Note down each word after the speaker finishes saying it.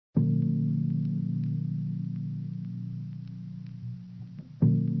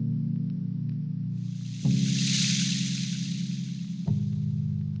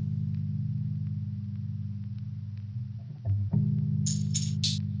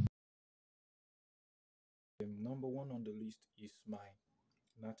number one on the list is my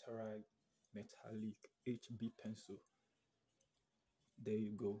Natural Metallic HB pencil. There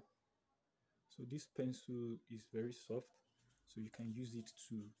you go. So this pencil is very soft, so you can use it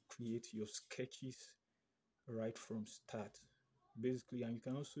to create your sketches right from start. Basically, and you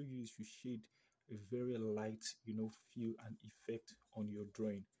can also use to shade a very light, feel and effect on your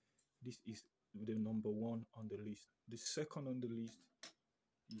drawing. This is the number one on the list. The second on the list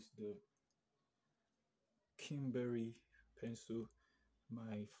is the Kimberly pencil,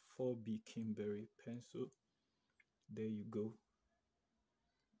 my 4B Kimberly pencil. There you go.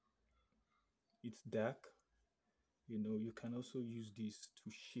 It's dark. You can also use this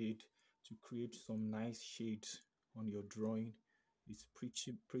to shade, to create some nice shades on your drawing. It's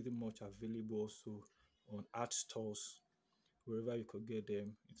pretty much available also on art stores, wherever you could get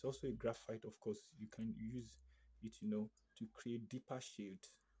them. It's also a graphite, of course. You can use it, to create deeper shades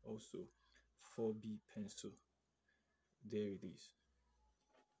also. 4B pencil. There it is.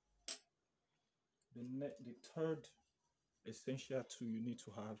 The third essential tool you need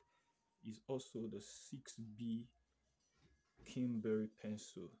to have is also the 6B Kimberly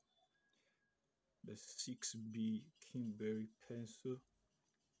pencil. The 6B Kimberly pencil.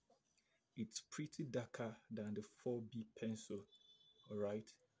 It's pretty darker than the 4B pencil. All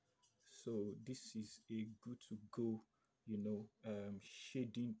right. So this is a good to go,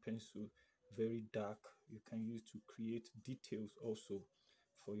 shading pencil, very dark. You can use to create details also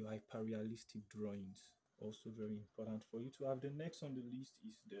for your hyperrealistic drawings. Also very important for you to have. The next on the list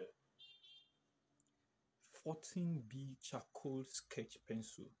is the 14B charcoal sketch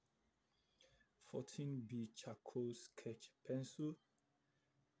pencil. 14B charcoal sketch pencil.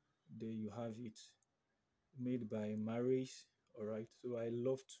 There you have it, made by Marais. All right. So I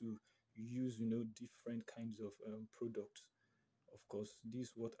love to use different kinds of products. Of course, this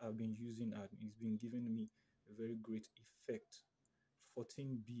is what I've been using and it's been giving me a very great effect.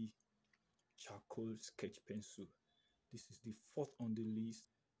 14B charcoal sketch pencil. This is the fourth on the list.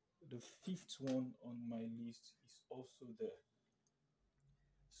 The fifth one on my list is also the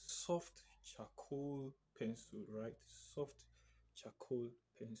soft charcoal pencil, right? Soft charcoal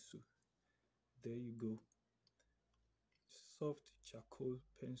pencil. There you go. Soft charcoal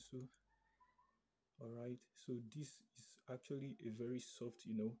pencil. All right. So this is actually a very soft,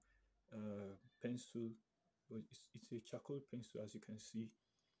 pencil, but it's a charcoal pencil, as you can see.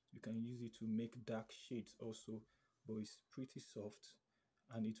 You can use it to make dark shades also, but it's pretty soft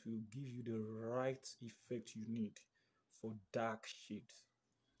and it will give you the right effect you need for dark shades.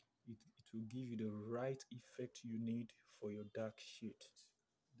 It will give you the right effect you need for your dark shade.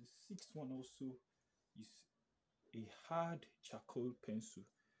 The sixth one also is a hard charcoal pencil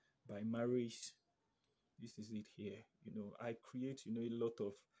by Marais. This is it here. I create, a lot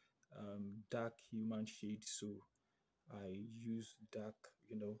of dark human shades, so I use dark,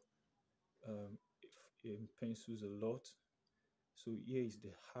 um, pencils a lot. So here is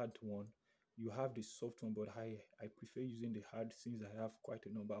the hard one. You have the soft one, but I prefer using the hard since I have quite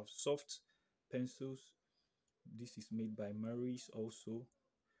a number of soft pencils. This is made by Marais also.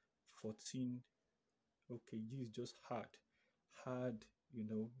 14. Okay, this is just hard. Hard,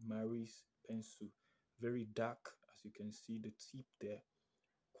 Marais pencil. Very dark, as you can see the tip there,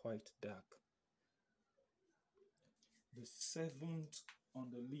 quite dark. The seventh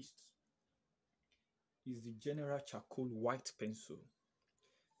on the list is the General Charcoal White Pencil.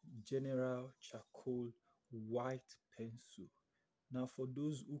 General Charcoal White Pencil. Now, for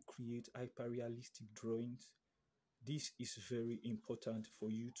those who create hyperrealistic drawings, this is very important for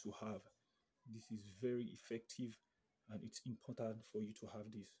you to have. This is very effective and it's important for you to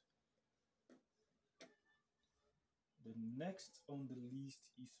have this. The next on the list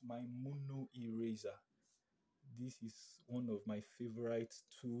is my Mono Eraser. This is one of my favorite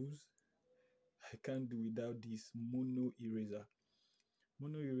tools. I can't do without this Mono Eraser.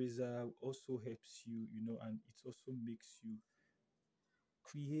 Mono Eraser also helps you, and it also makes you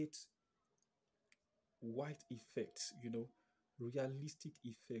create white effects, realistic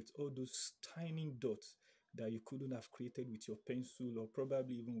effects, all those tiny dots that you couldn't have created with your pencil or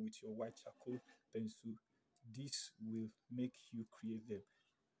probably even with your white charcoal pencil. This will make you create them.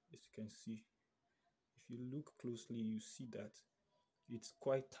 As you can see, if you look closely, you see that it's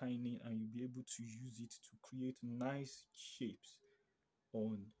quite tiny and you'll be able to use it to create nice shapes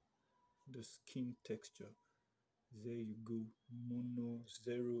on the skin texture. There you go, Mono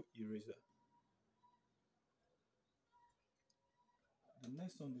Zero Eraser. The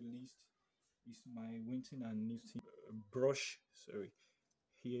next on the list is my Winton and Newton brush. Sorry,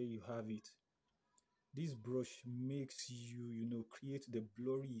 here you have it. This brush makes you, create the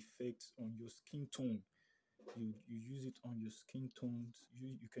blurry effect on your skin tone. You use it on your skin tones.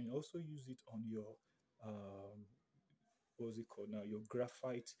 You can also use it on your um, what's it called now? Your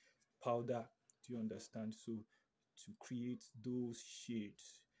graphite powder. Do you understand? So to create those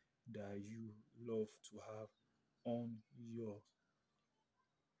shades that you love to have on your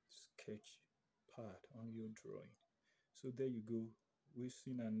sketch pad, on your drawing. So there you go,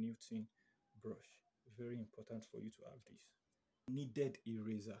 Wilson and Newton brush. Very important for you to have this. Kneaded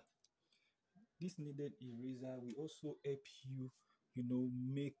eraser. This kneaded eraser will also help you,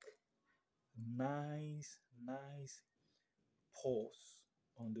 make nice pores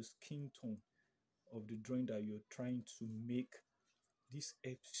on the skin tone of the drawing that you're trying to make. This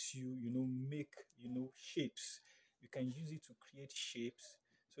helps you, make, shapes. You can use it to create shapes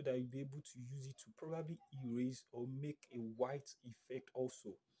so that you'll be able to use it to probably erase or make a white effect also,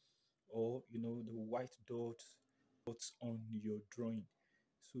 or, the white dots on your drawing.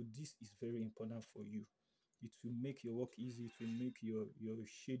 So this is very important for you. It will make your work easy. It will make your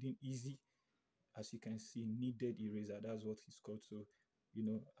shading easy. As you can see, kneaded eraser, that's what it's called. So,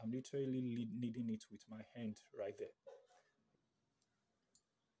 I'm literally kneading it with my hand right there.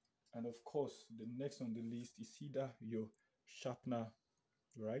 And of course, the next on the list is either your sharpener,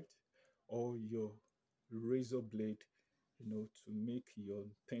 right? Or your razor blade, to make your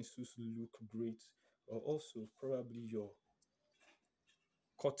pencils look great. Or also probably your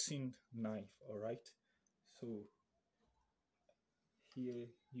cutting knife, all right? So here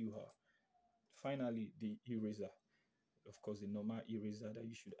you are. Finally, the eraser. Of course, the normal eraser that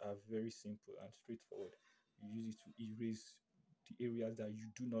you should have, very simple and straightforward. You use it to erase the areas that you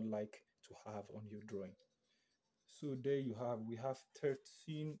do not like to have on your drawing. So there you have, we have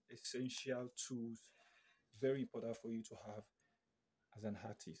 13 essential tools, very important for you to have as an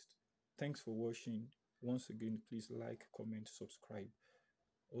artist. Thanks for watching. Once again, please like, comment, subscribe.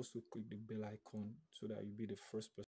 Also click the bell icon so that you'll be the first person